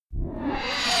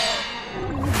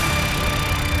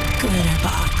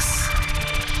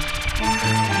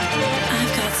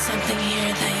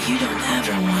you don't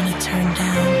ever want to turn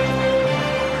down.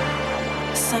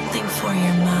 Something for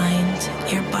your mind,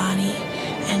 your body,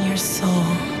 and your soul.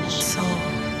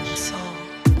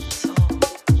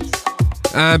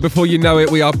 And before you know it,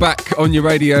 we are back on your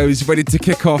radios, ready to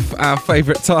kick off our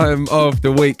favourite time of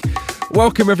the week.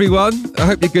 Welcome everyone, I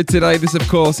hope you're good today. This of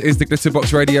course is the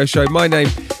Glitterbox Radio Show. My name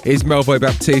is Melboy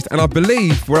Baptiste and I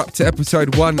believe we're up to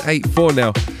episode 184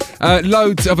 now.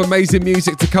 Loads of amazing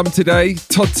music to come today.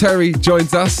 Todd Terry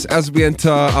joins us as we enter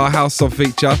our House Song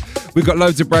feature. We've got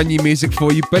loads of brand new music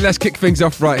for you, but let's kick things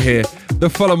off right here. The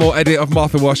Follow More edit of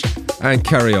Martha Wash and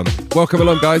Carry On. Welcome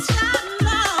along guys.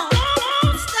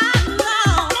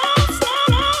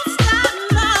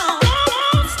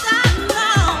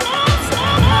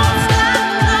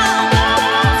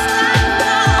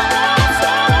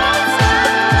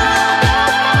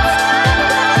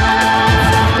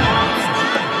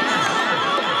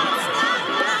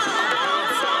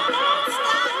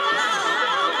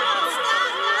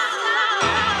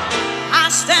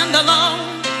 Stand alone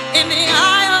in the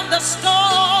eye of the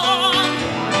storm.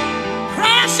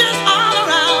 Precious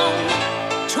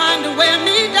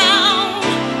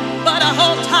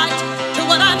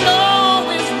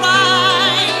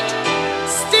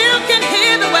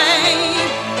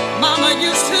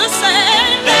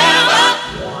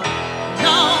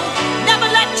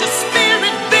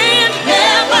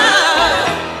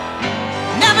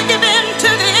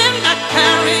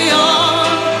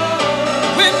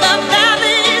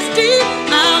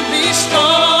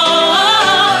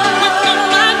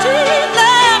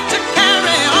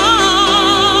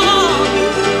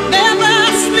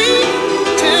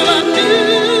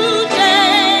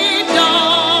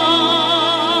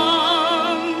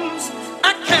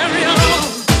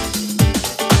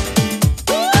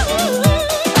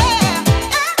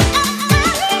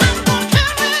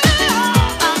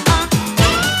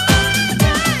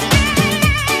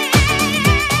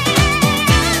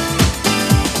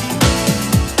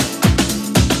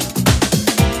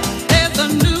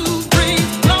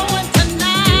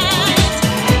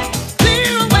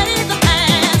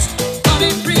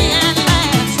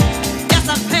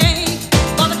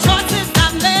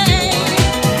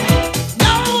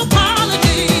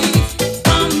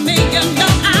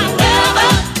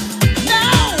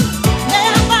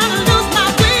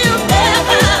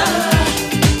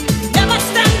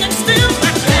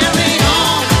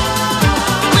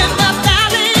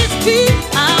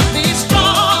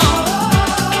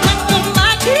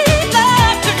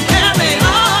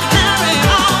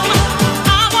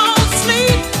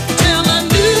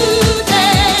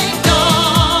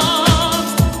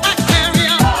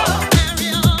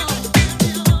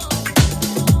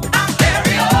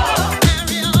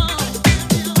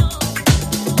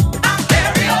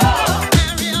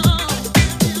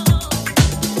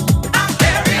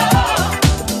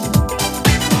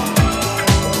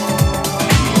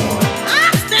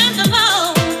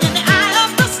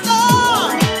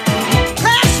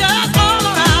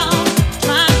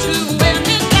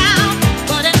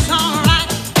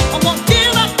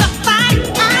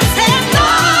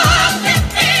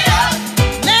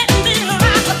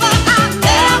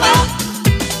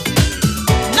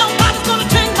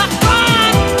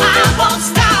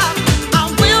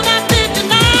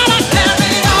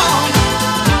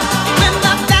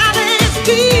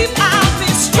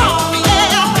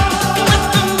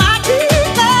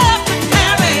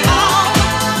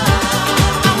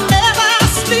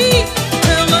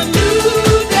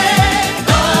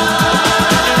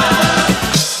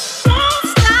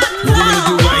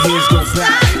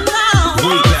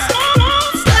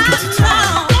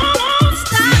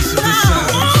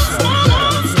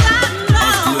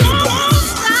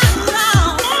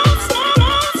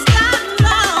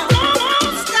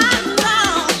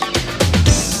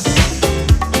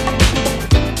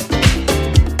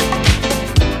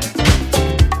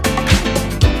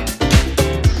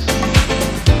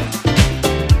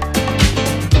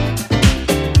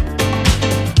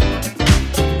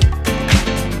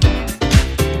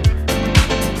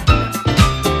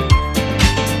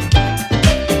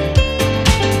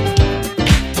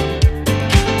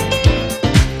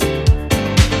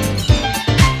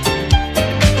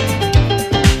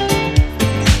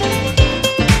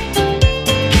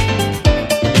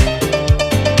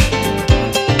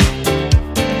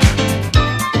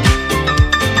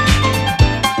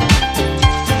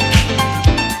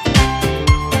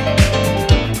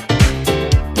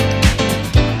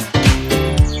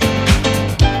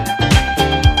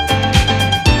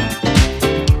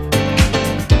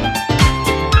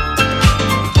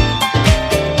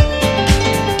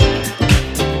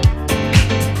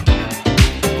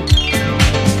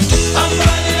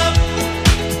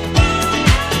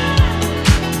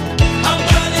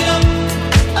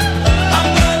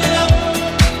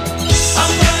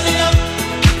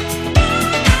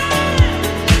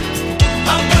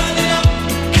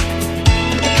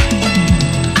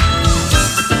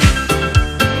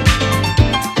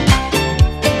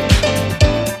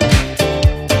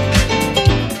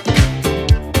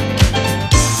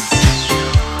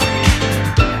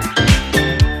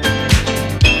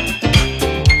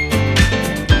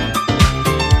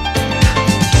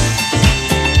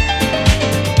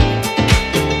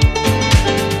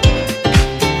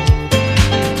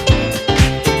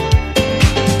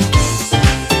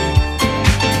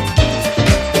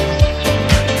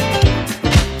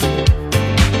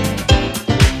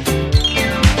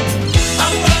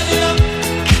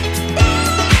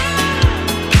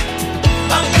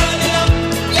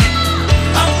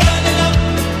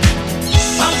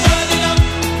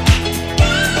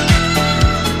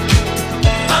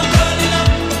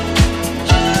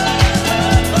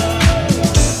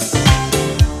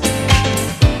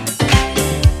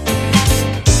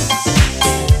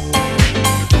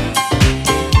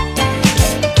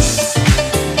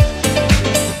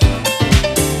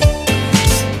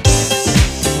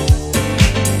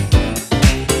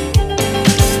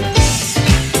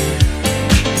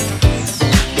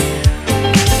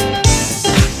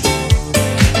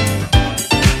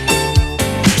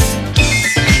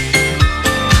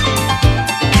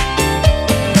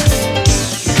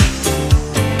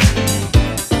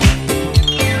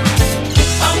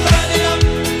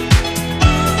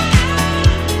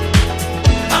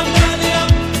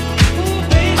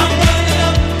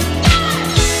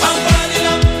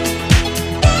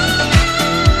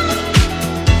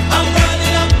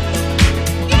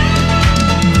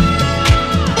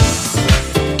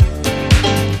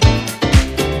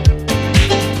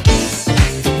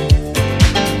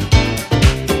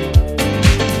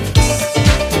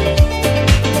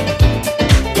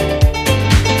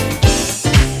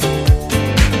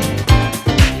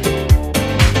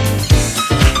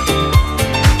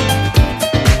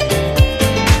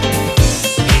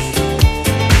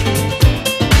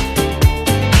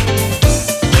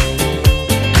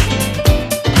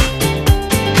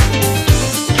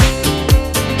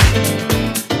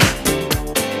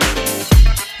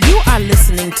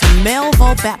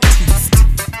Melvo Baptiste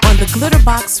on the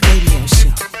Glitterbox Radio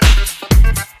Show.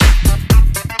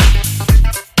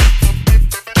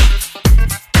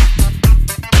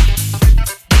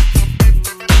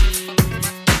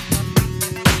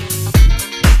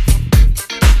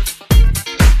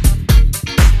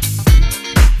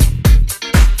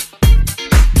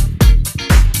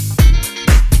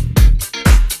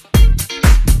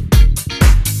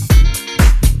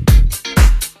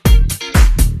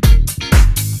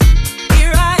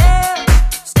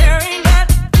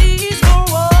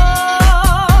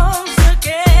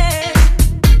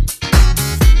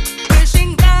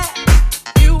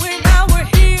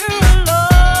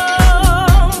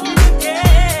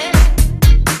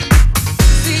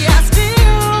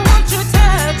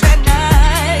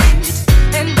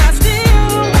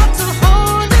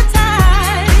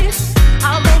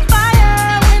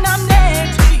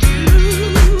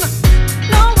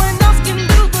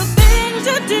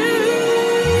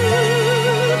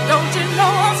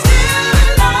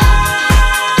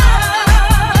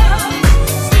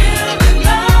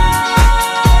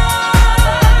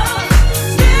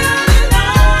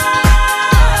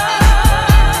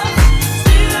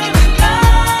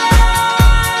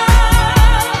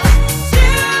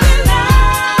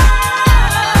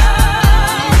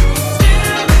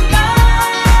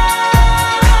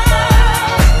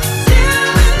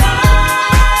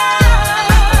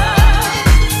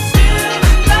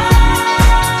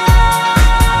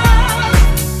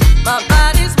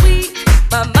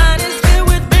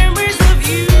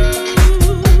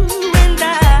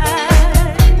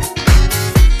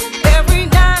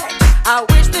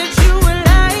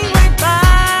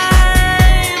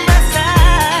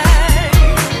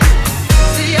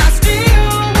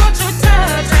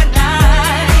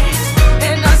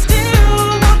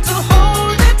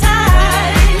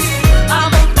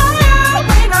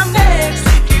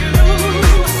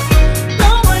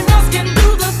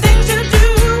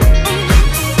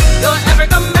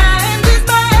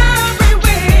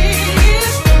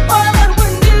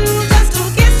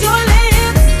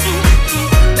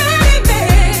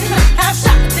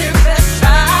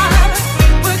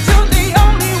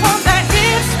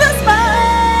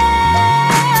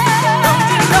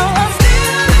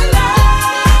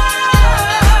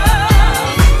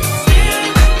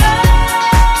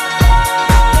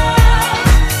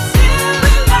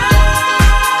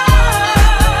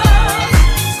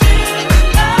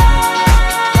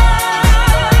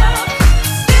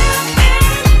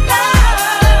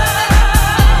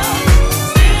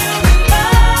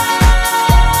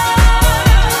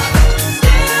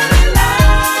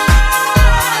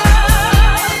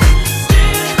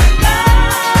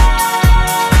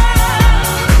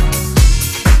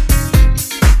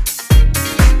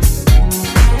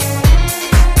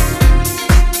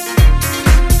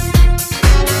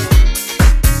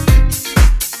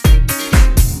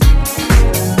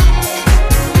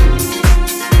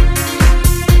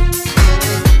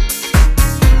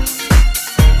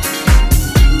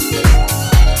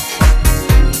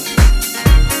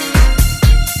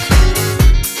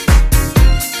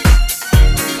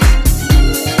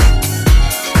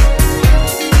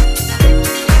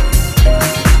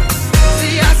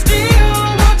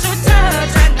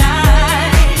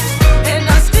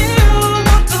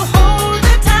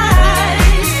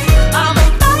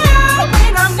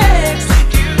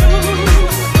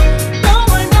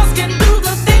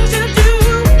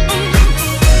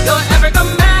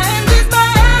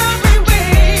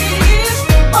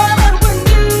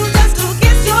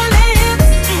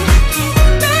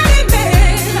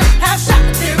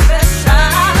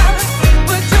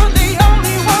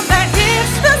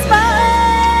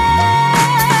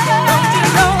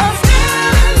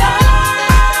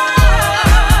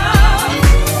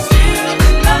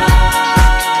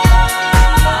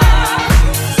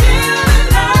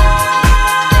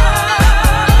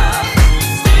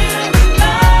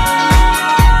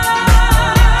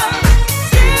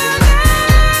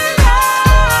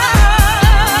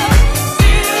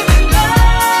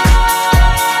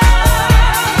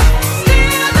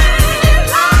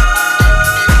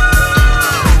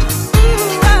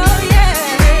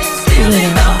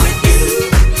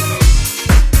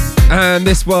 And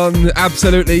this one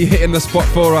absolutely hitting the spot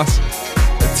for us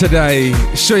today.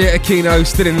 Shuya Aquino,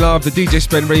 Still in Love, the DJ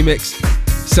Spen remix,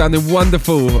 sounding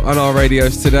wonderful on our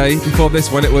radios today. Before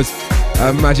this one, it was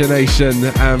Imagination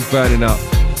and Burning Up.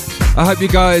 I hope you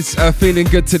guys are feeling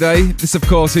good today. This, of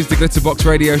course, is the Glitterbox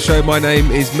Radio Show. My name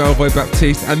is Melvo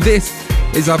Baptiste, and this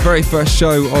is our very first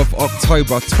show of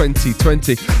October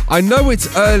 2020. I know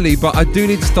it's early, but I do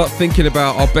need to start thinking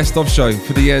about our best of show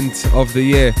for the end of the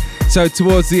year. So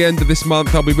towards the end of this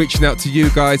month, I'll be reaching out to you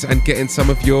guys and getting some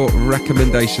of your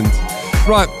recommendations.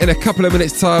 Right, in a couple of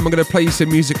minutes' time, I'm going to play you some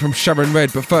music from Sharon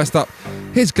Redd. But first up,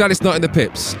 here's Gladys Knight and the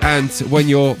Pips and When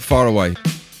You're Far Away.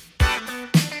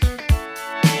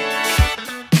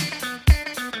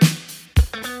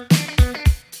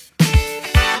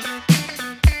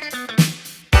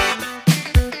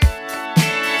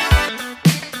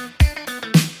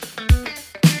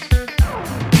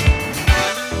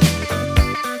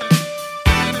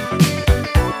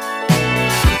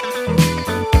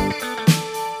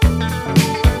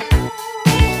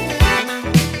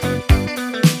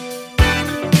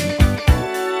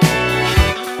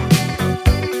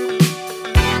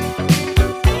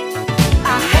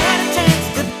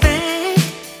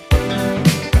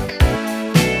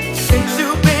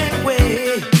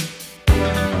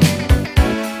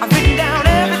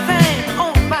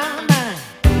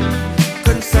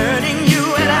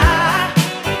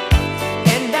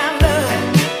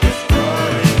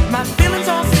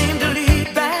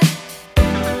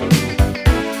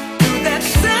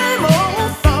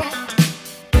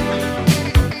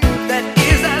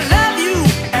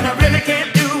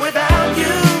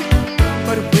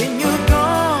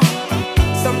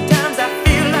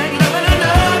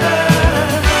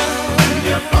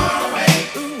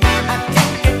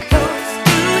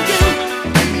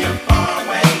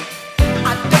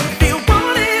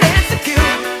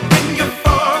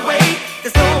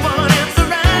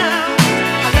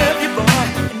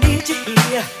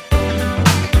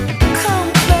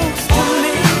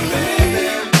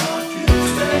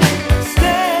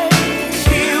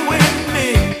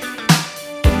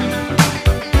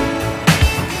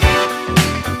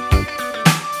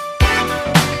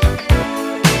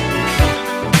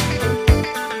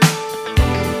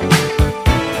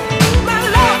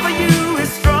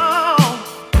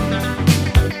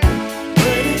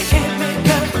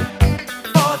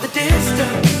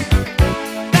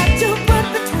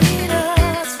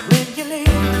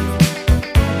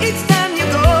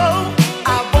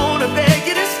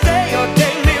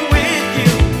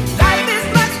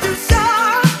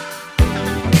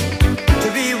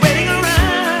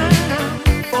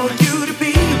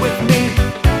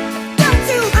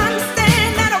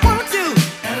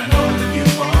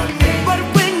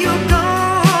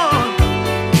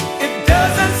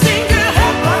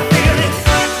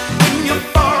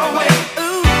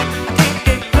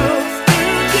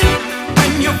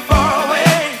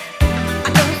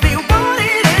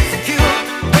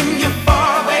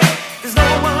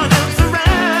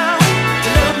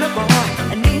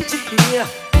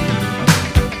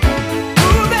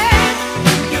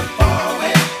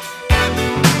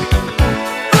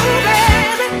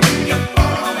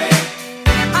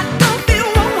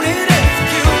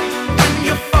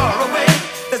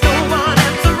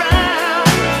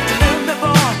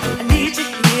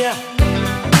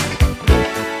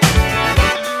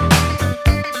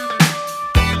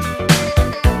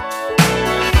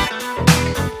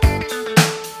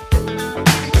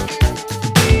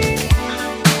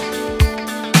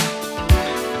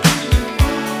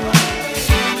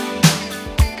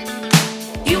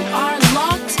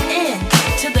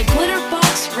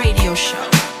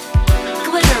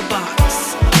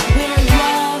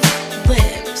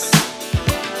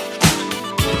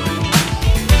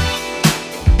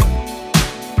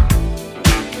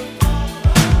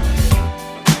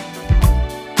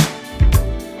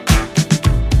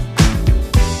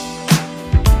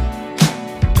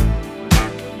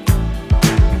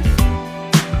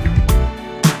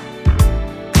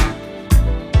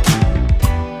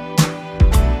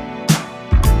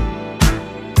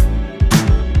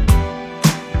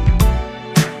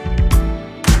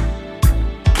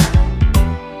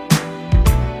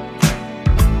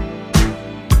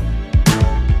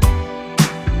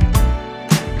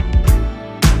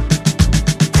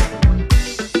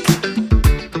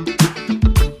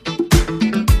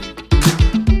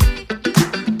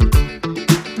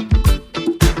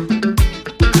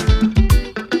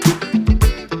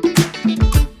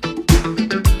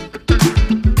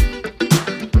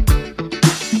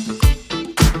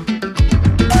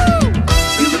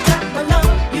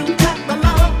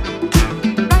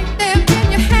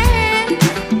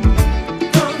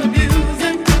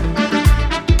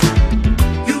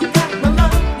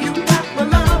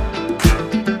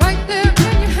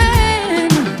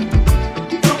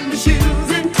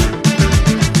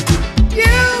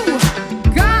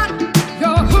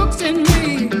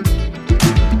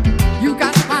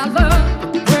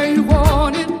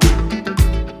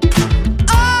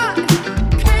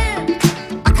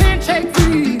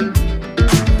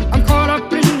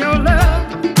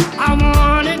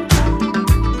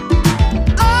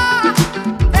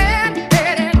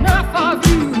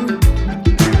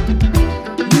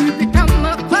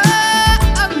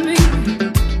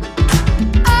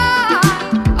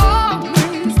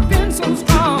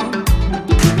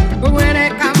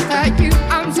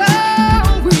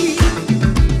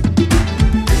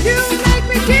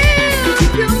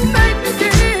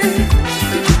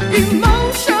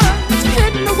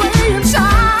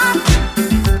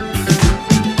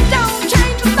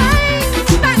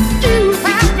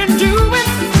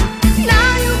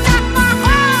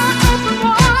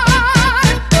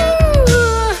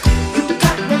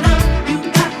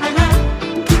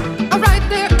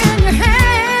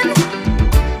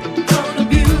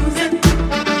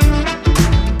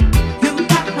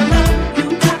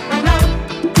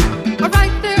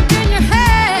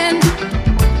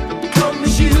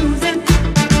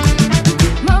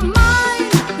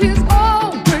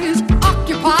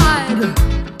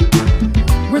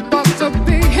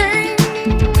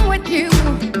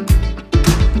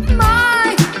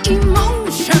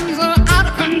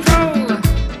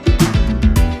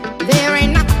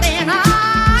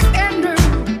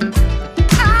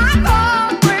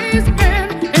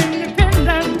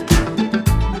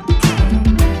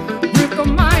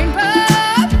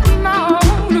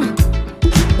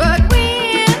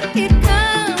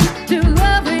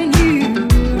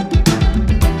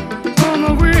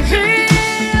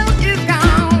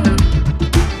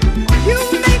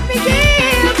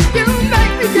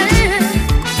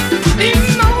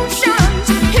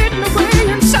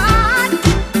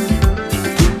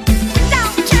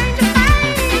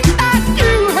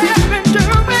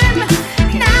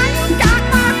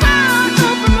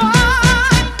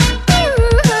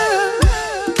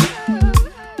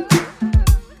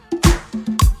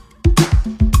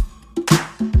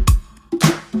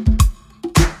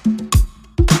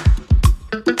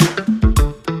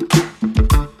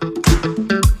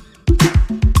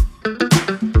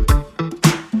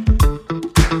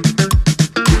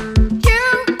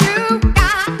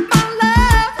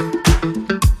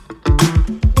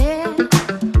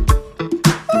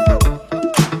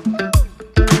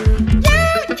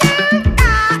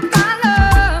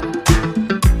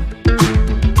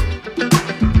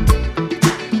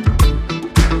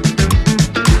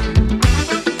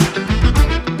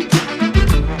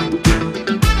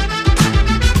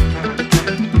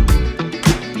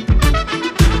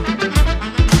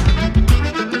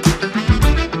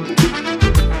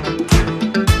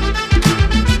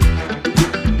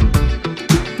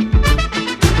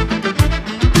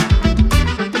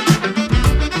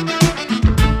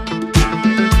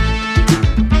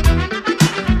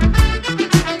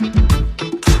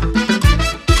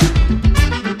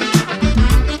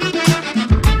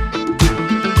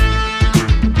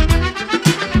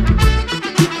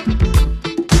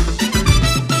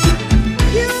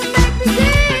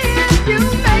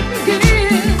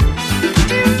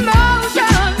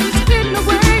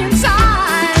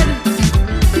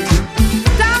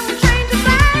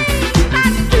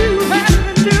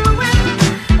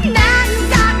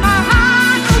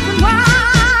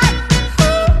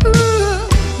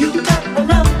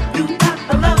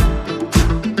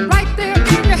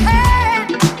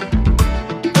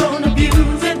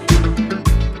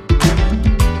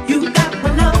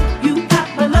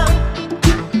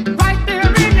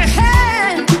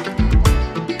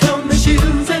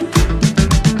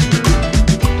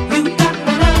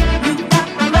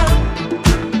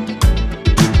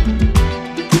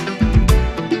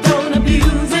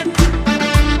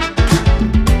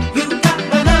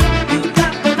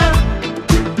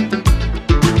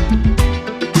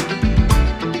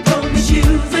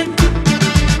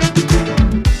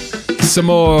 some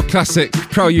more classic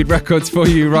Prelude records for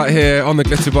you right here on the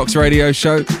Glitterbox Radio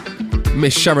Show.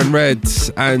 Miss Sharon Redd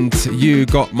and You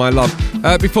Got My Love.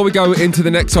 Before we go into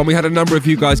the next one, we had a number of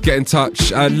you guys get in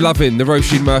touch, loving the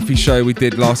Roisin Murphy show we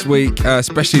did last week,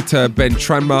 especially to Ben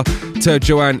Tranmere, to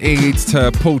Joanne Eads,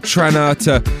 to Paul Tranner,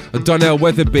 to Donnell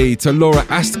Weatherby, to Laura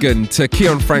Astgen, to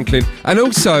Keon Franklin, and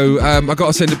also I got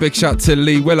to send a big shout to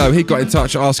Lee Willow. He got in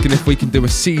touch asking if we can do a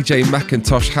CJ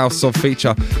McIntosh House of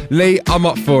feature. Lee, I'm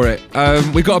up for it.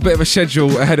 We got a bit of a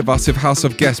schedule ahead of us of House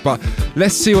of guests, but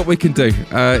let's see what we can do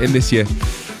in this year.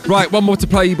 Right, one more to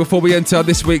play you before we enter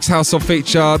this week's House of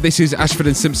feature. This is Ashford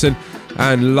and Simpson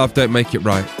and Love Don't Make It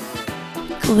Right.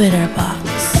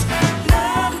 Glitterbox.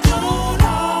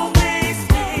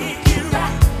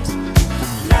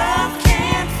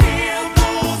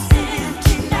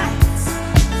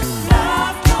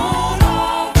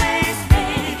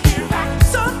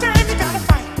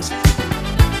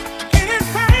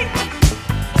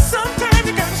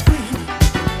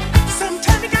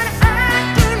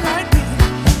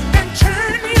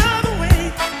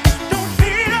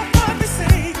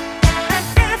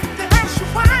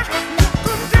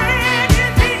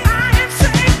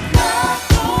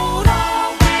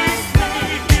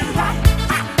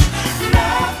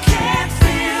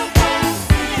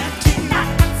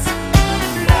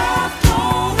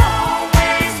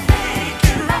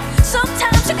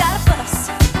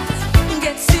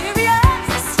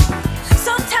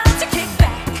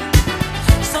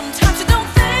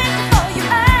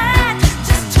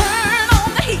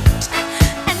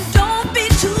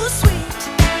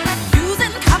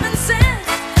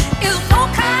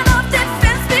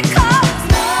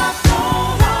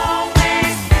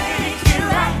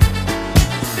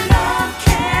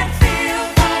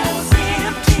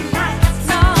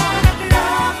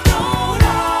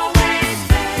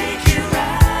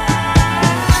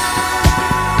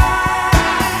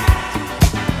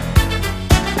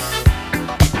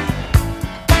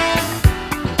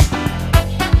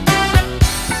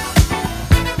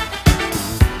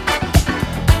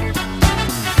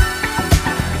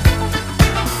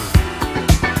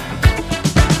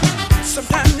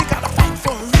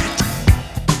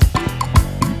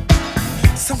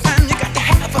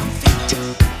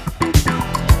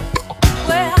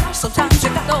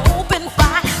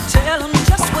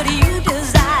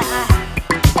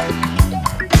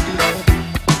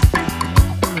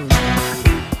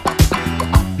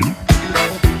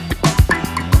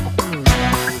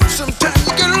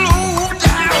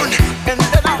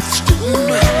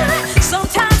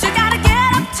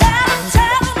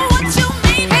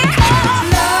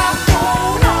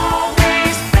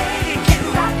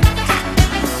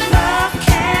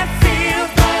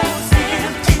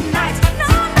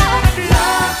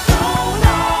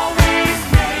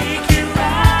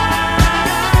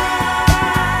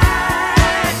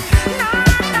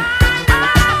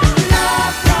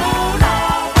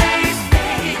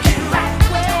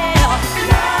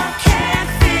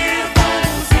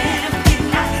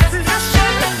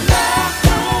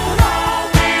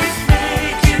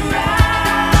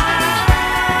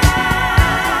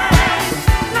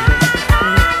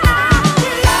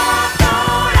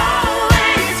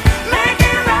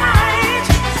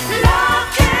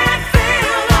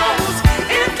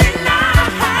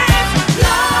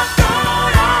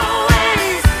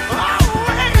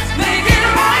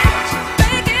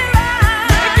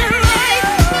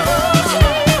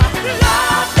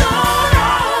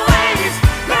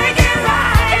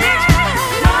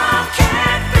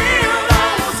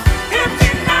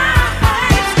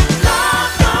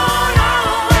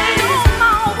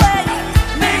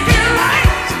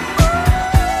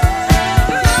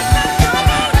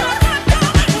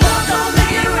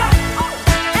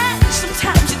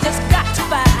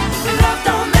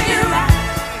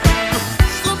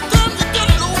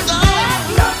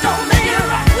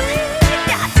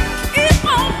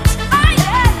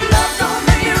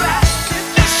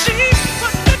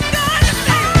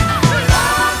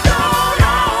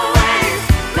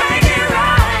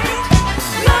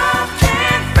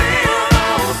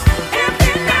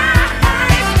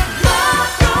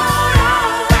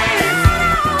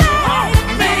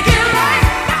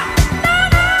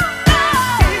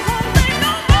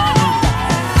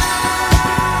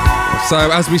 So,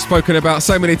 as we've spoken about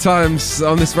so many times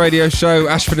on this radio show,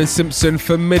 Ashford and Simpson,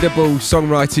 formidable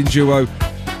songwriting duo,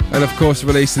 and of course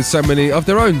releasing so many of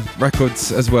their own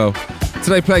records as well.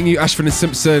 Today playing you Ashford and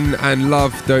Simpson and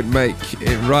Love Don't Make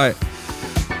It Right.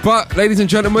 But, ladies and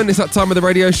gentlemen, it's that time of the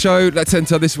radio show. Let's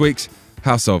enter this week's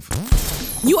House of.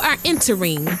 You are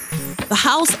entering the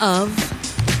House of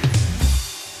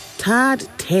Todd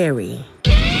Terry.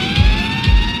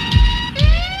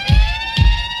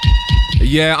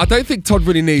 Yeah, I don't think Todd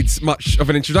really needs much of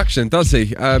an introduction, does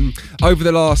he? Over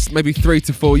the last maybe 3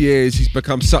 to 4 years, he's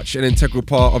become such an integral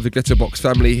part of the Glitterbox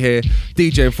family here,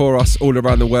 DJing for us all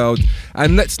around the world.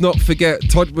 And let's not forget,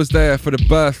 Todd was there for the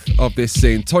birth of this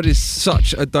scene. Todd is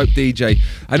such a dope DJ,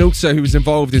 and also he was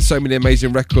involved in so many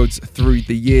amazing records through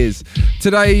the years.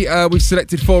 Today, we've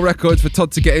selected 4 records for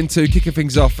Todd to get into, kicking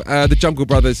things off, the Jungle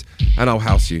Brothers and I'll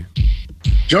House You.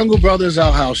 Jungle Brothers,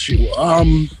 I'll House You.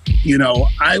 You know,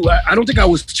 I don't think I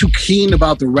was too keen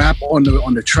about the rap on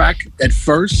the track at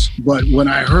first, but when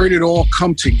I heard it all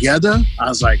come together, I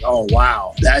was like, oh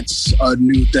wow, that's a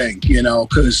new thing, you know,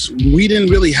 because we didn't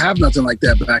really have nothing like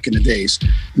that back in the days.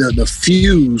 The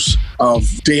fuse of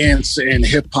dance and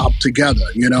hip hop together,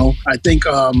 you know. I think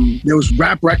there was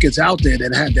rap records out there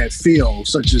that had that feel,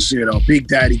 such as, you know, Big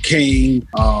Daddy Kane,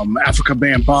 Africa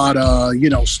Bambaataa, you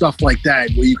know, stuff like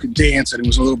that, where you could dance and it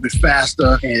was a little bit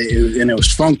faster and it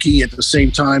was funky at the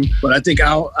same time. But I think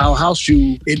I'll House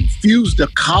You, it fused the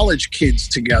college kids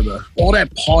together. All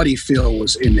that party feel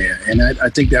was in there, and I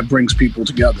think that brings people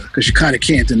together because you kind of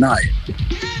can't deny it.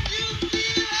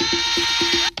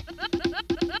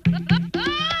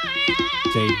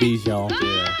 JB's, y'all.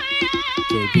 Yeah.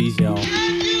 JB's, y'all.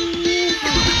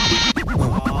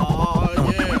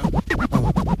 Oh, yeah.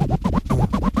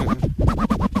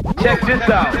 Check this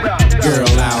out. Girl,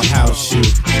 I'll house you.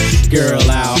 Girl,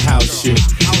 I'll house you.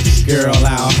 Girl,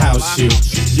 I'll house you.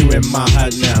 You in my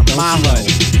hut now, my hut.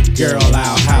 Girl,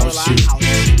 I'll house you.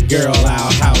 Girl,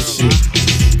 I'll house you.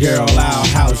 Girl, I'll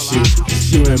house you.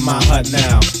 You in my hut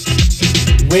now.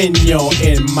 When you're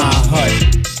in my hut,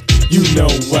 you know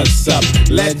what's up.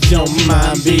 Let your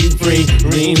mind be free.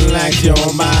 Relax your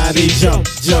body. Jump,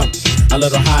 jump. A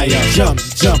little higher, jump,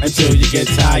 jump until you get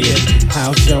tired.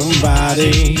 House your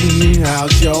body,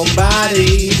 house your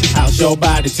body, house your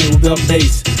body to the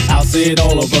bass. House it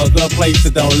all over the place, so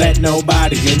don't let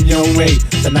nobody in your way.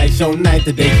 Tonight's your night,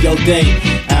 today's your day.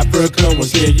 Africa will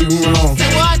steer you wrong.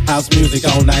 Say what? House music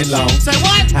all night long. Say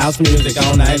what? House music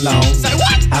all night long. Say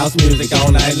what? House music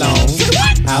all night long. Say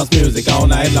what? House music all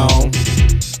night long.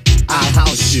 I'll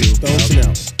house you. Don't you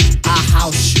know? I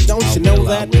house you. Don't you know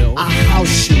that? I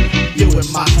house you. You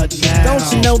in my hut now.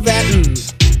 Don't you know that?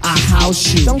 I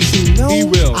house you. Don't you know? He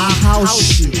will. I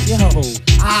house you. Yo.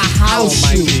 I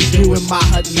house you. You in my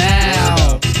hut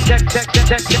now. Check this out.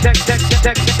 Check this out.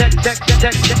 Check this out.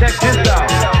 Check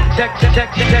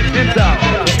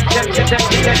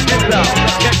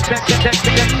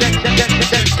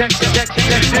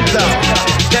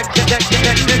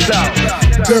this out.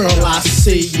 Girl, I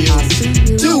see you.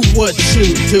 Do what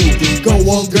you do. Go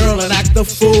on, girl, and act the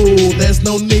fool. There's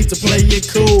no need to play it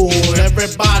cool.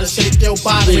 Everybody shake your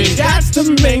body. We got to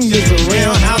make this a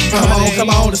real house party. Come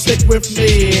on, and stick with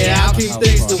me. I'll keep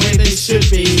things the way they should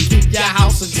be. Keep your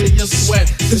house until you sweat,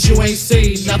 since you ain't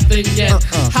seen nothing yet.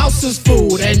 House is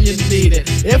food and you need it.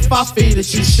 If I feed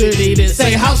it, you should eat it.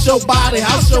 Say house your body,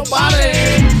 house your body.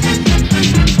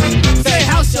 Say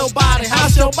house your body,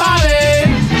 house your body.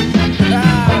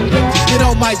 You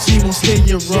know my G won't steer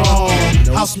you wrong.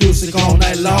 House music all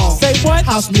night long. Say what?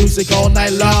 House music all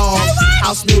night long.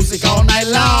 House music all night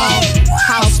long.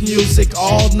 House music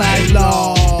all night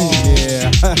long.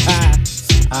 Yeah.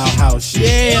 I'll house you.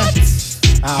 Yeah,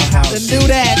 I'll house then you. do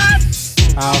that.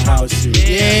 I'll house you.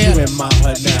 Yeah. You in my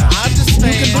hut now. I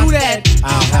understand. You can do that.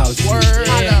 I'll house you. Word.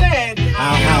 Yeah.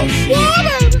 I'll house you.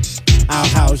 I'll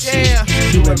house Yeah.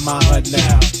 you. You in my hut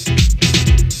now.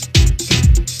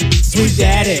 Sweet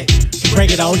daddy,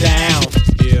 break it on down.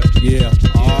 Yeah, yeah.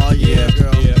 Oh yeah,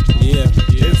 girl. Yeah, yeah,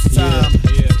 yeah. It's time.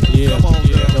 Yeah. Come on,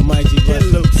 girl. The mighty Get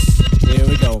loose. Here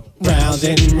we go. Round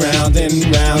and round and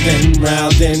round and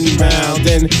round and round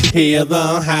and hear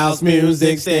the house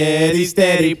music steady,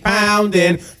 steady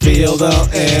pounding. Feel the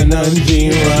energy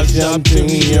rush up to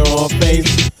your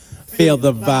face. Feel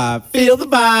the vibe, feel the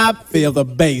vibe, feel the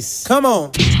bass. Come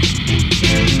on. Check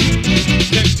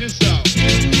this out.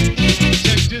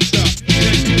 Check this out.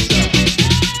 Check this out.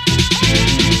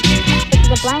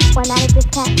 This is a blank formatted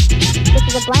diskette. This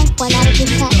is a blank formatted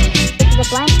diskette. This is a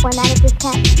blank formatted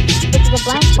diskette. This is a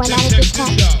blank formatted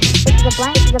diskette. This is a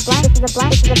blank. This is a blank. This is a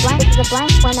blank. This is a blank. This is a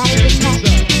blank formatted diskette.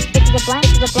 This is a blank.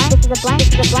 This is a blank. This is a blank.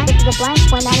 This is a blank. This is a blank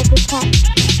formatted diskette.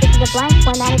 This is a blank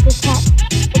formatted diskette.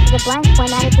 This is a blank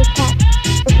formatted diskette.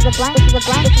 This is a blank. This is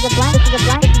a blank. This is a blank. This is a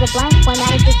blank. This is a blank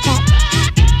formatted diskette.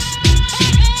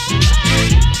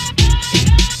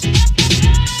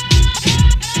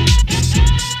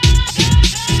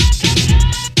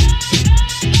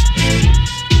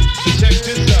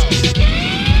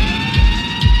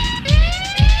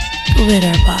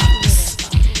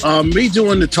 Glitterbox. Me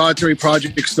doing the Todd Terry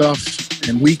Project stuff,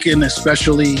 and Weekend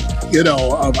especially. You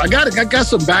know, I got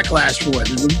some backlash for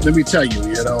it. Let me tell you.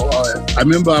 You know, I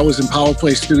remember I was in Power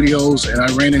Play Studios and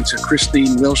I ran into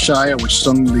Christine Wilshire, which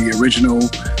sung the original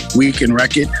Weekend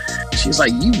record. She's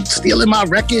like, "You stealing my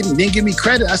record and didn't give me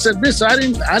credit." I said, "Miss, I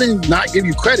didn't not give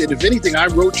you credit. If anything, I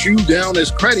wrote you down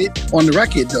as credit on the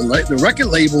record. The record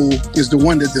label is the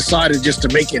one that decided just to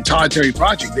make it Todd Terry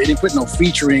project. They didn't put no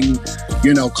featuring,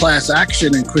 you know, Class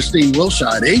Action and Christine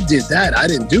Wilshire. They did that. I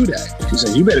didn't do that." She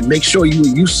said, "You better make sure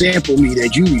you sample me,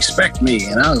 that you respect me."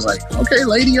 And I was like, "Okay,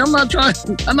 lady, I'm not trying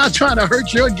to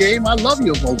hurt your game. I love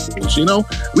your vocals. You know,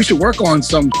 we should work on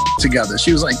some together."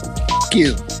 She was like, "F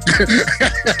you."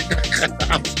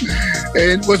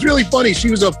 And what's really funny,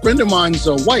 she was a friend of mine's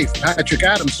wife, Patrick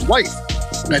Adams' wife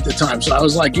at the time. So I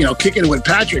was like, you know, kicking it with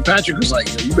Patrick. Patrick was like,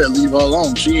 "You better leave her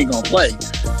alone. She ain't gonna play."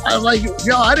 I was like,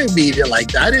 "Yo, I didn't mean it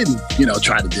like that. I didn't, you know,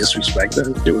 try to disrespect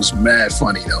her." It was mad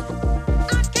funny though.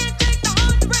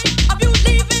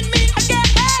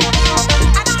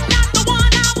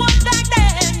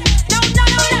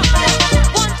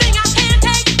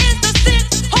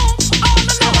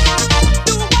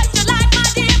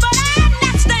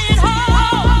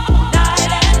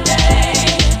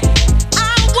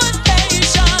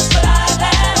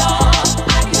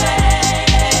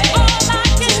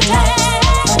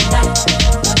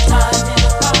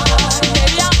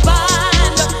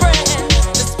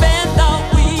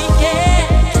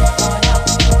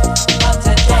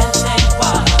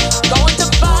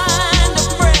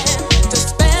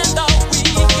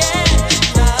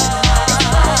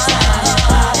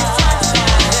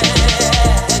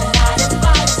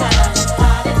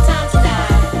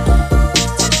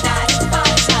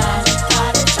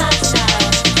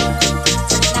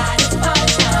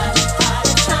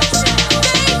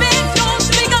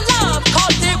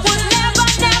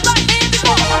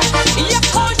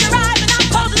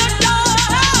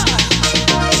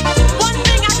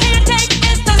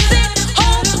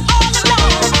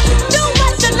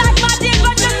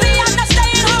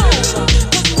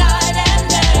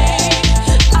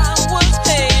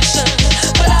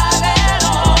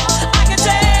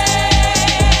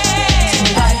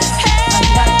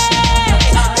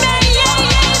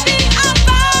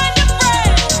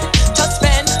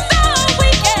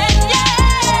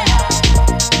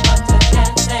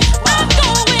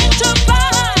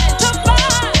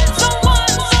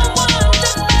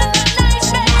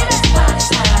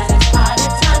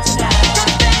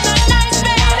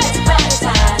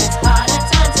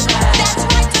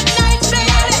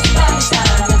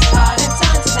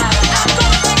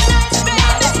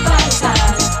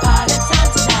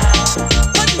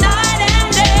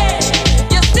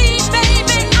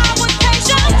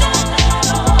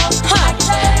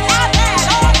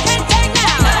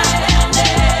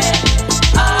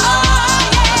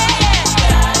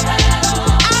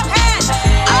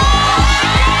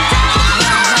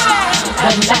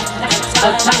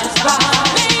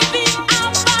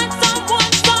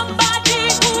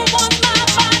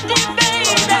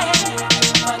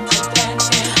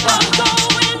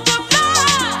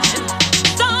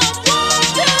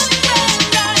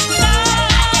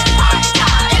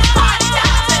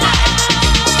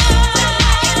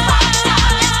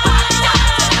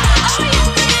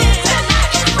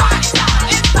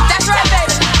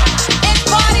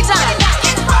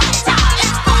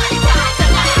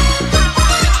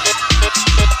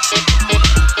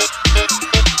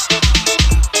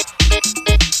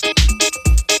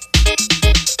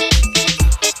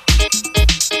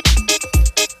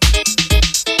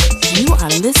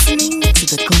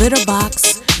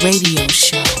 Radio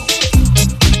show.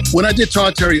 When I did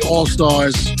Todd Terry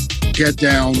All-Stars Get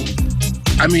Down,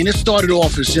 I mean, it started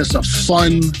off as just a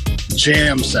fun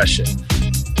jam session.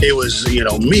 It was, you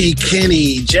know, me,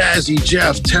 Kenny, Jazzy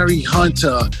Jeff, Terry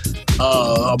Hunter,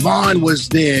 Amon was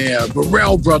there,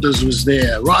 Burrell Brothers was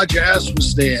there, Roger S.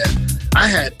 was there. I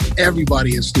had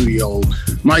everybody in studio.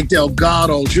 Mike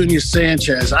Delgado, Junior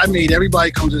Sanchez. I made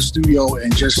everybody come to the studio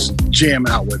and just jam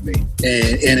out with me.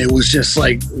 And it was just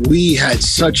like, we had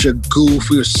such a goof.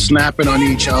 We were snapping on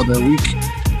each other.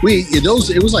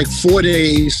 It was like 4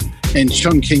 days in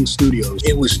Chung King Studios.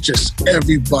 It was just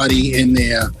everybody in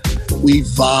there. We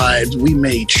vibed, we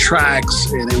made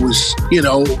tracks, and it was, you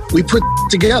know, we put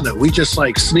together. We just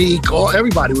like Sneak,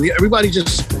 everybody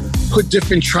just put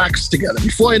different tracks together.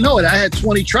 Before I know it, I had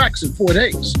 20 tracks in 4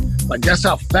 days. Like, that's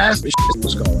how fast this shit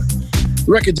was going.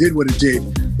 The record did what it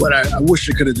did, but I wish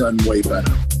it could have done way better.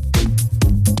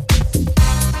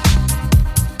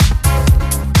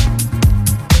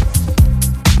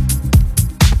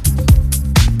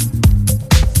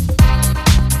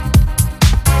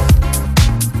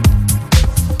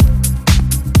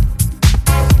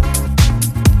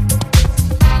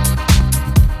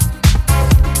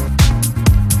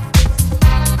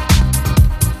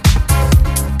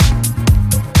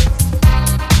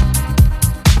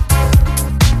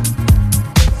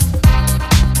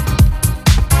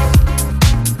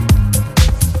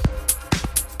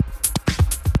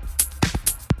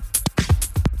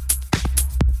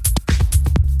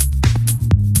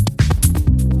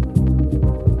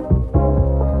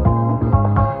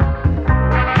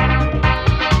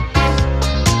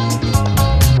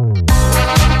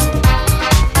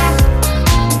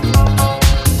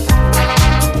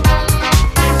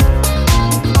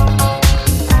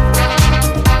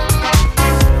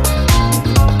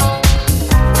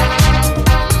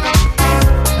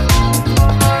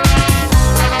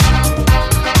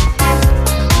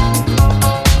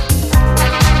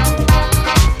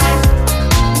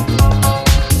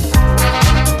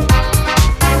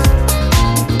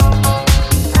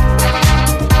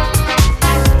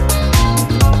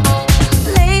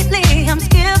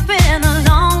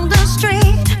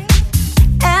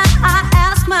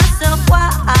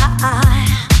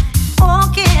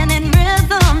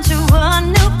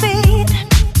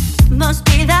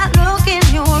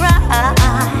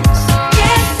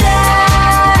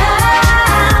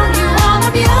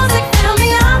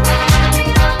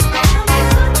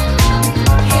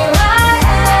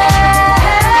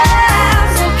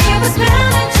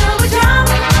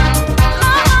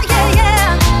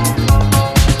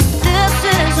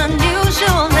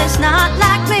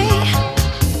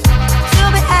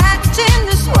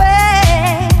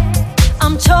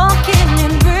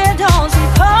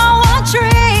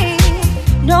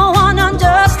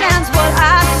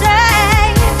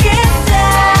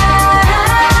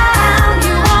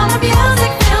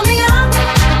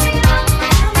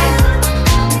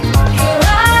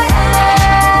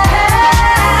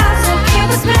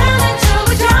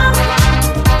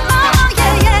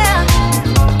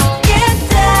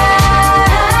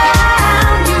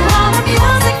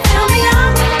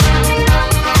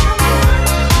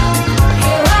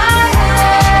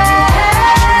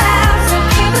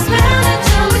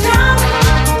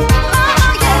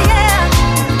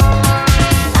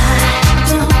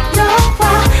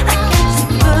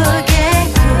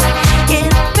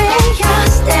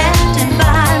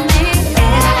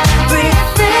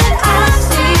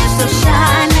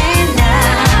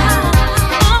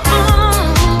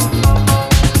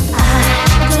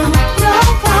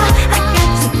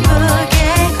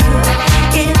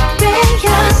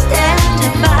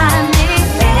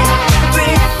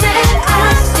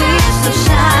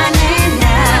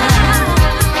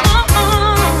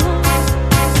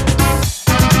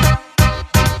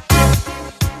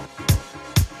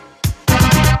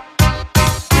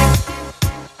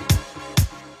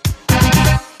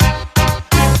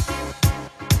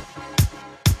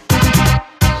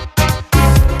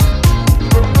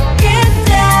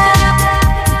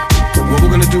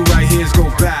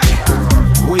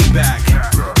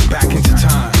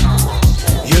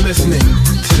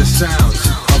 sounds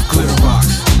of Glitterbox,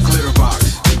 Glitterbox,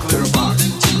 Glitterbox,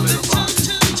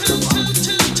 Glitterbox.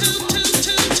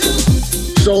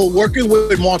 So working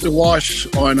with Martha Wash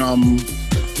on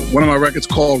one of my records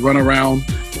called Run Around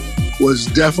was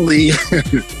definitely,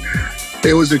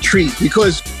 it was a treat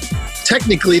because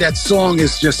technically that song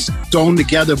is just thrown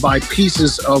together by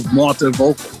pieces of Martha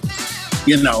vocal.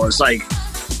 You know, it's like,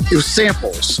 it was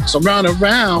samples. So run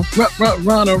around,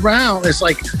 run around. It's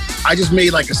like, I just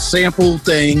made like a sample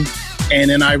thing and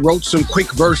then I wrote some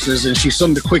quick verses and she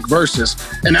sung the quick verses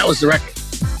and that was the record.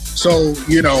 So,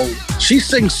 you know, she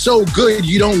sings so good,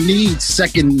 you don't need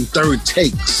second, third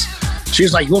takes. She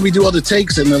was like, you want me to do other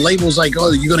takes? And the label's like,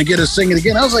 oh, you're going to get her singing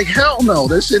again? I was like, hell no,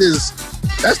 this shit is,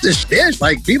 that's the shit.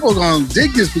 Like, people are going to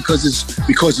dig this because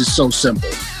it's so simple.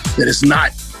 That it's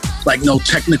not like no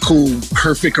technical,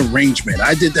 perfect arrangement.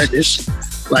 I did that dish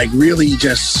like really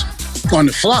just on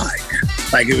the fly.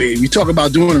 Like, if you talk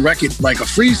about doing a record like a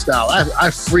freestyle, I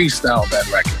freestyled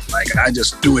that record. Like, I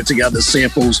just threw it together,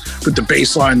 samples, put the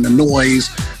bass line, the noise,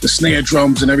 the snare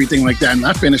drums and everything like that. And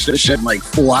I finished that shit in like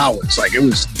 4 hours. Like, it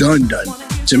was done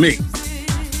to me.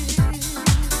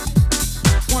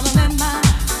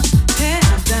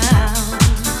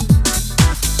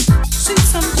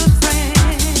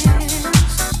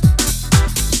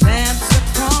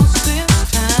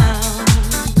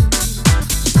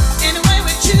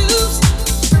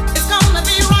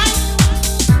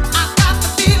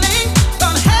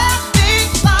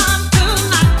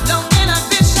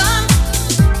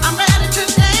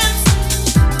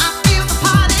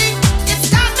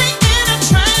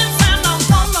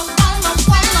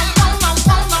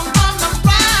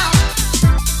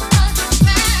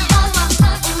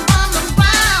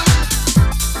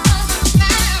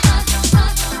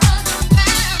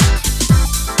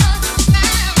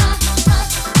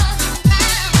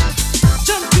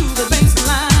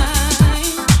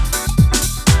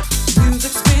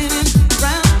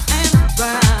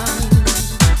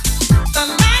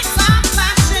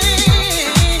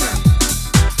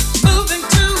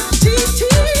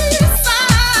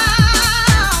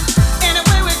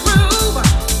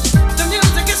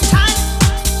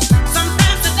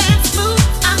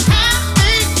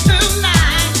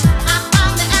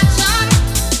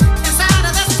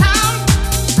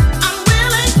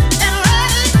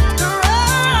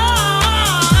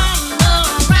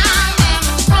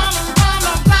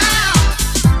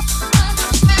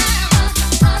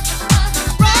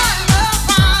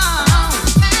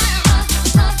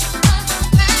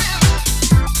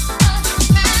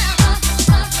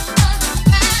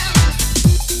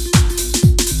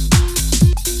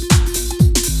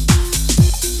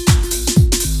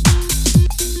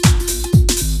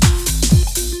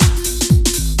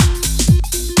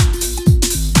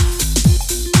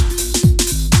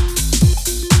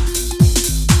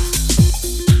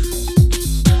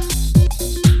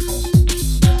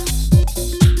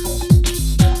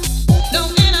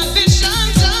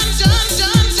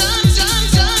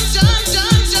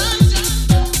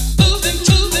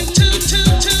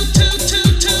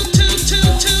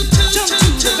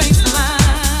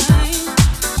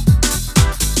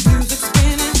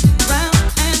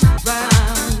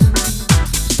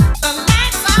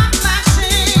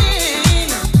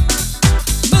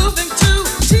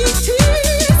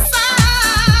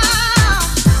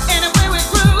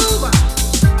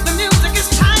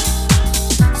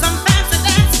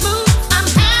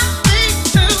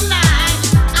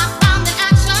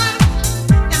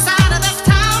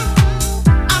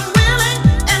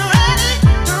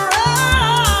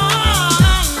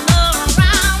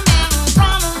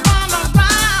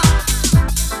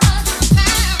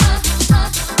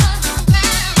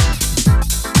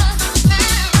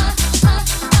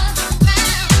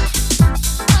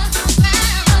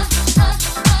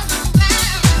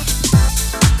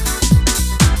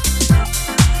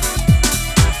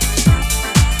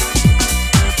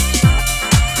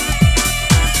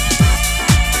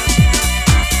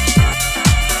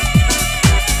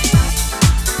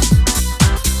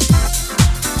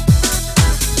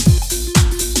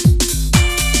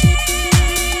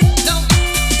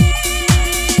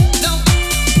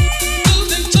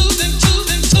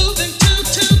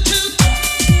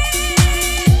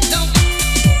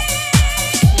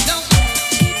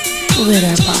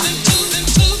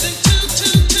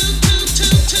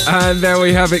 And there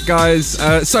we have it, guys.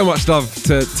 So much love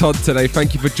to Todd today.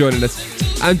 Thank you for joining us.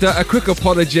 And a quick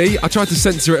apology. I tried to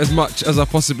censor it as much as I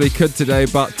possibly could today,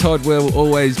 but Todd will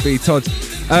always be Todd.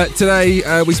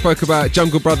 Today, we spoke about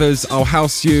Jungle Brothers, I'll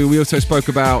House You. We also spoke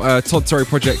about Todd Terry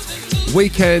Project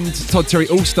Weekend, Todd Terry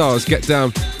All Stars, Get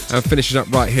Down. And finishing up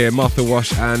right here, Martha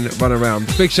Wash and Run Around.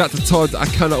 Big shout to Todd. I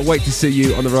cannot wait to see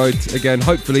you on the road again,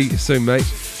 hopefully soon, mate.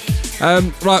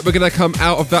 Right, we're going to come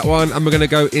out of that one and we're going to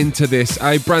go into this.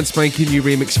 A brand spanking new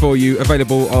remix for you,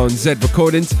 available on Z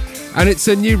Recordings. And it's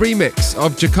a new remix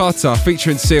of Jakarta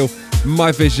featuring Seal,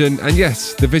 My Vision, and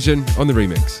yes, The Vision on the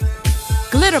remix.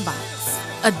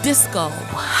 Glitterbox, a disco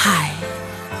high.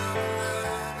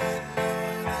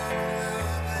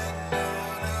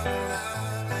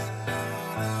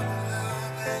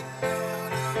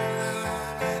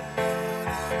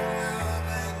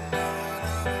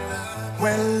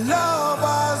 When love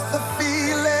was the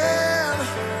feeling,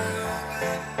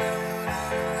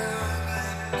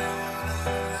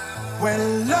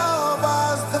 when love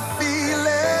was the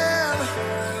feeling,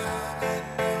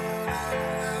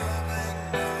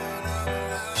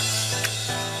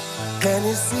 can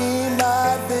you see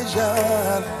my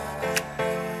vision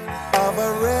of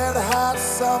a red hot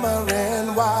summer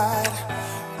in white?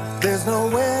 There's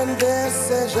no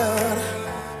indecision.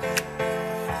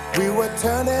 We were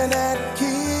turning that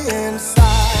key inside.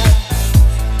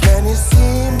 Can you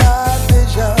see my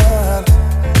vision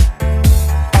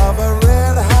of a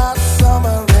red hot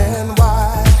summer in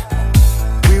white?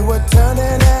 We were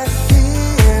turning that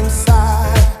key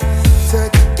inside to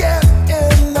get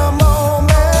in the moment.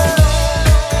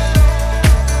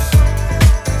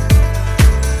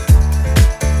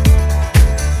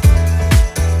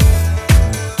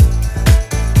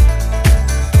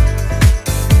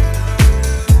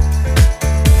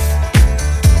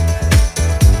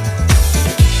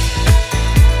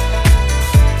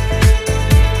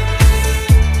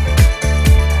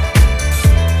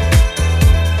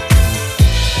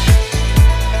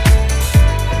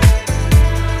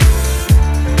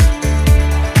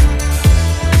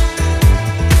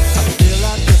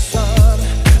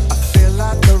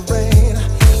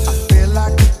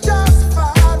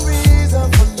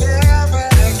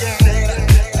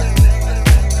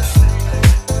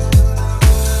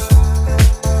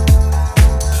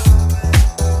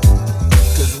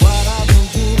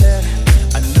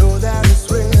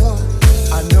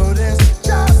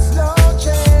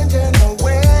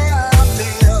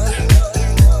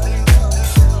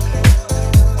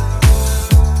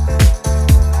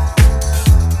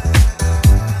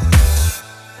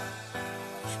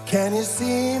 Can you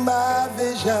see my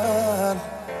vision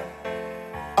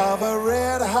of a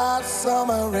red hot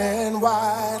summer in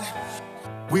white?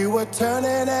 We were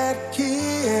turning that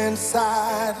key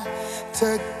inside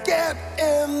to get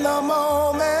in the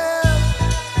moment.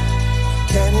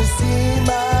 Can you see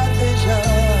my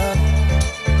vision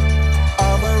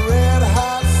of a red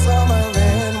hot summer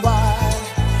in white?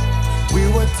 We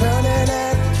were turning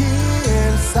that key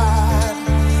inside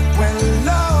when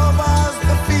love was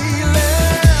the feeling.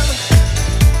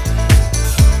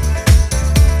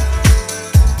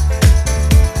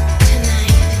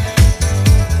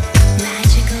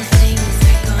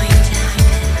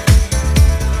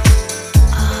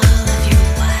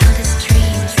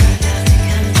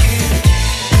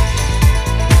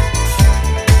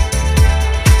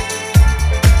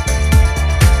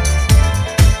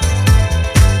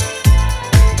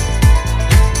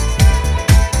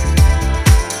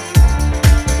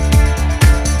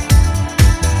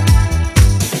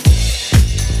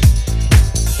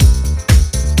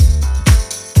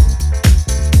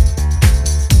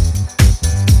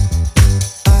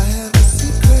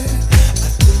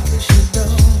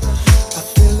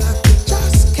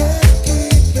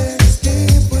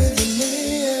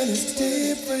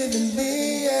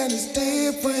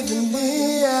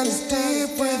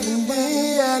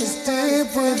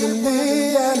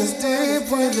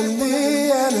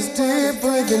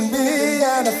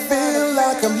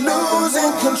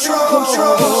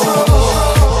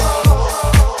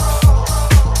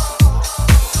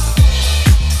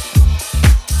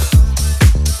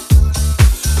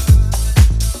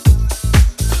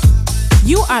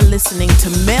 You are listening to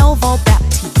Melvo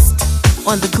Baptiste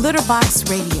on the Glitterbox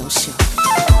Radio Show.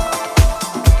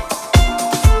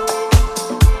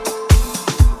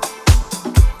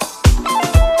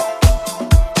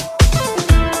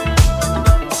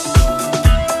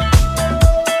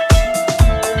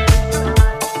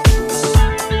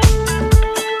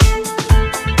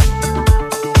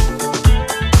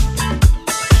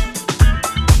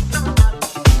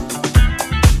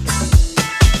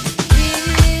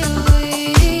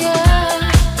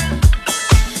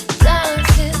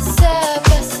 Side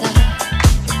by side.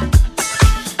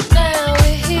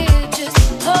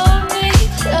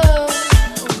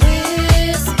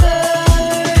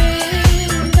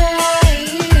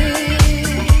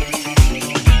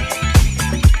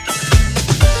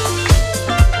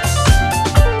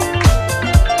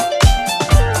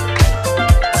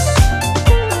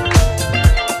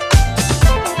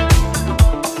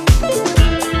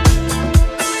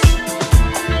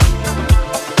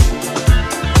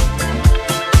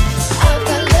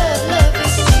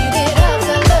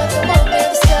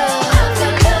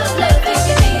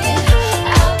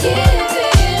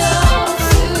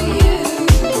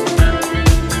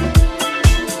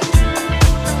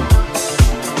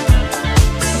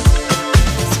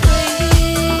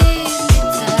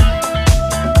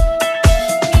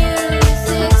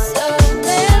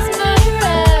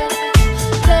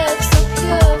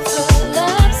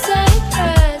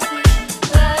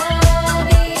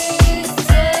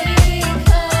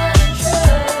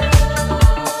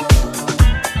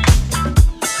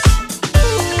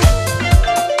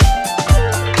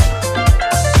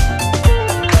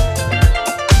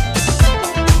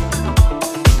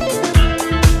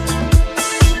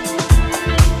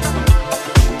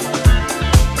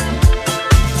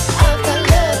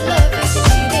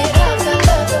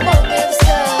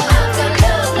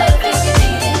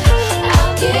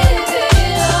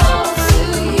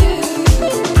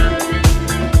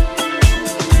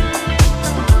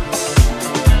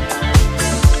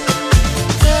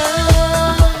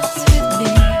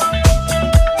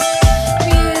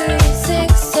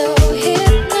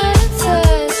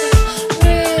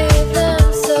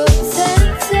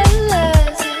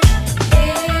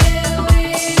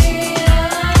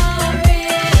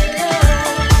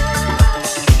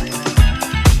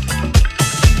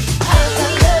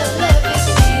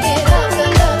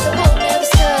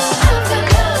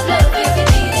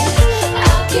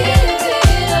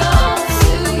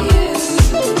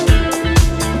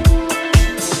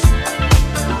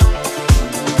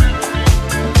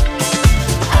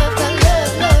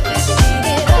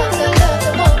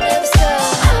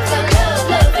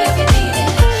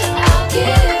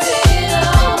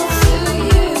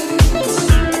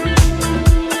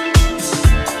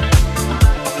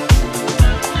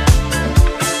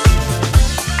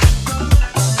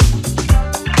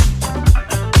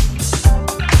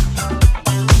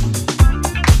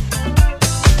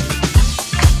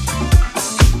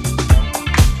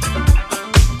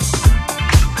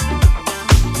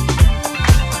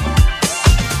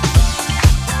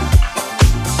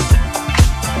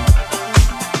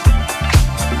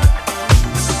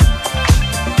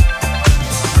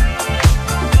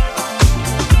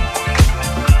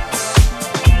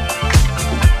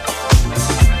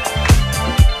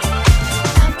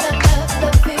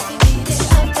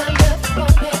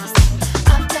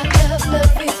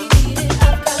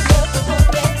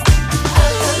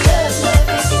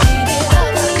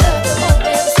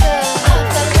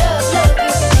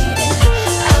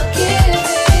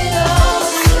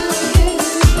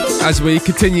 as we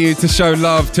continue to show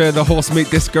love to the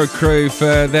Horsemeat Disco crew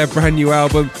for their brand new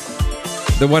album.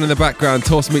 The one in the background,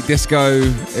 Horsemeat Disco,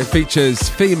 it features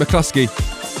Fee McCluskey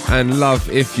and Love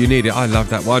If You Need It. I love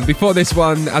that one. Before this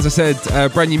one, as I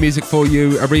said, brand new music for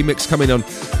you, a remix coming on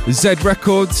Z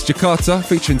Records, Jakarta,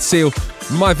 featuring Seal,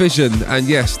 My Vision, and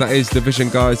yes, that is the Vision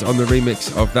guys on the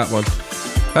remix of that one.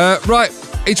 Right,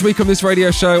 each week on this radio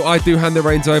show, I do hand the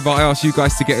reins over. I ask you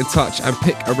guys to get in touch and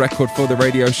pick a record for the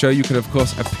radio show. You can, of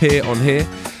course, appear on here.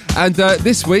 And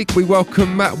this week, we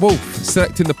welcome Matt Wolf,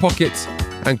 selecting The Pockets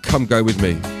and Come Go With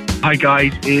Me. Hi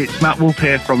guys, it's Matt Wolf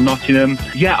here from Nottingham.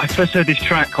 Yeah, I first heard this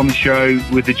track on the show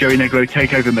with the Joey Negro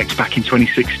Takeover mix back in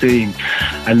 2016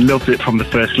 and loved it from the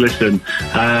first listen.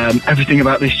 Everything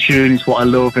about this tune is what I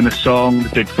love in a song, the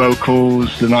big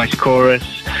vocals, the nice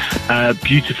chorus,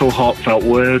 beautiful heartfelt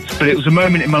words. But it was a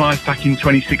moment in my life back in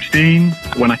 2016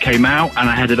 when I came out and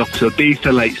I headed off to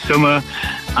Ibiza late summer,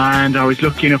 and I was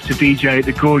lucky enough to DJ at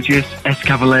the gorgeous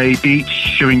Escavalier Beach,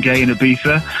 Shuringay in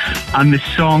Ibiza, and this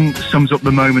song sums up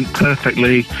the moment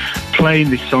perfectly. Playing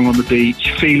this song on the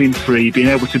beach, feeling free, being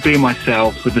able to be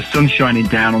myself with the sun shining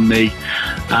down on me.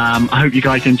 I hope you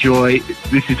guys enjoy.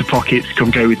 This is The Pockets,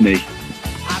 Come Go With Me.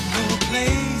 I know a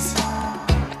place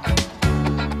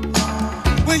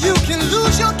where you can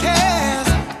lose your cares.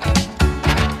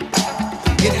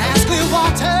 It has clear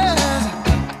waters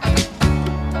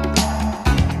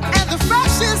and the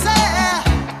freshest air,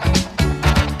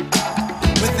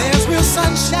 where there's real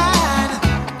sunshine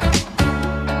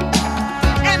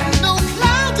and no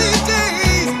cloudy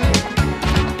days,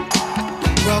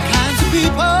 where all kinds of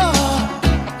people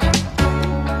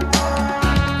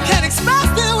can express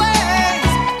their ways.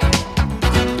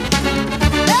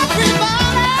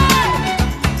 Everybody,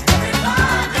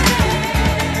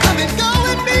 come and go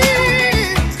with me.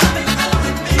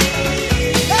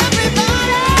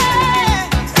 Everybody,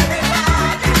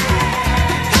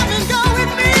 come and go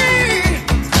with me.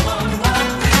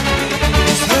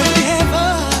 This earthly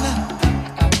heaven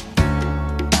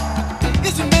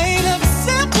is made of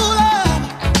simple love.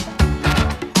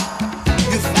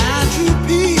 You find true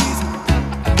peace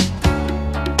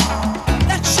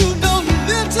that you don't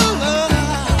live to love.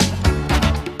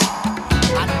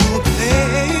 I know a place,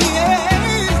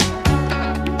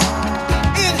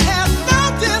 it has no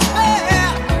despair.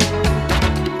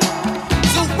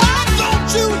 So why don't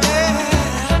you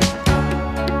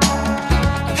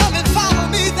come and follow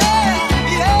me there?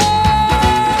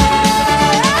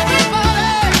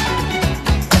 Everybody,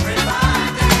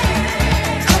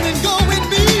 come and go with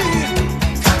me.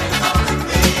 Everybody,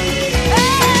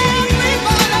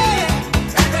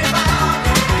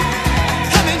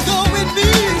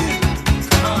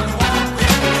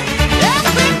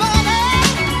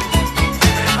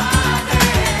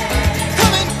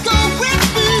 come and go with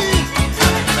me.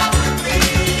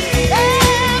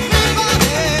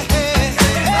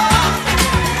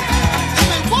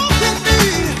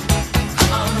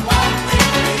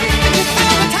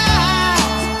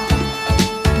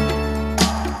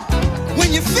 When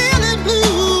you're feeling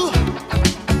blue,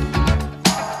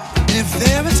 and if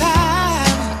there are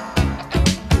times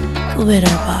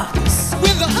Glitterbox.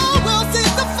 when the whole world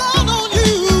seems to fall on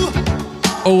you.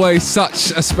 Always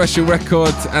such a special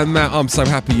record, and Matt, I'm so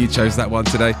happy you chose that one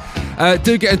today.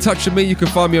 Do get in touch with me. You can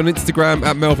find me on Instagram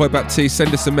at Melvo Baptiste.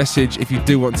 Send us a message if you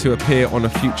do want to appear on a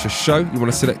future show. You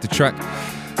want to select a track.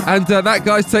 And that,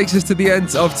 guys, takes us to the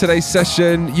end of today's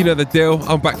session. You know the deal.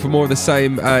 I'm back for more of the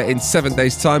same in 7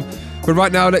 days' time. But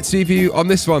right now, let's leave you on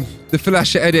this one, the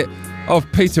Falasha edit of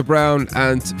Peter Brown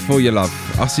and For Your Love.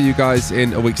 I'll see you guys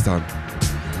in a week's time.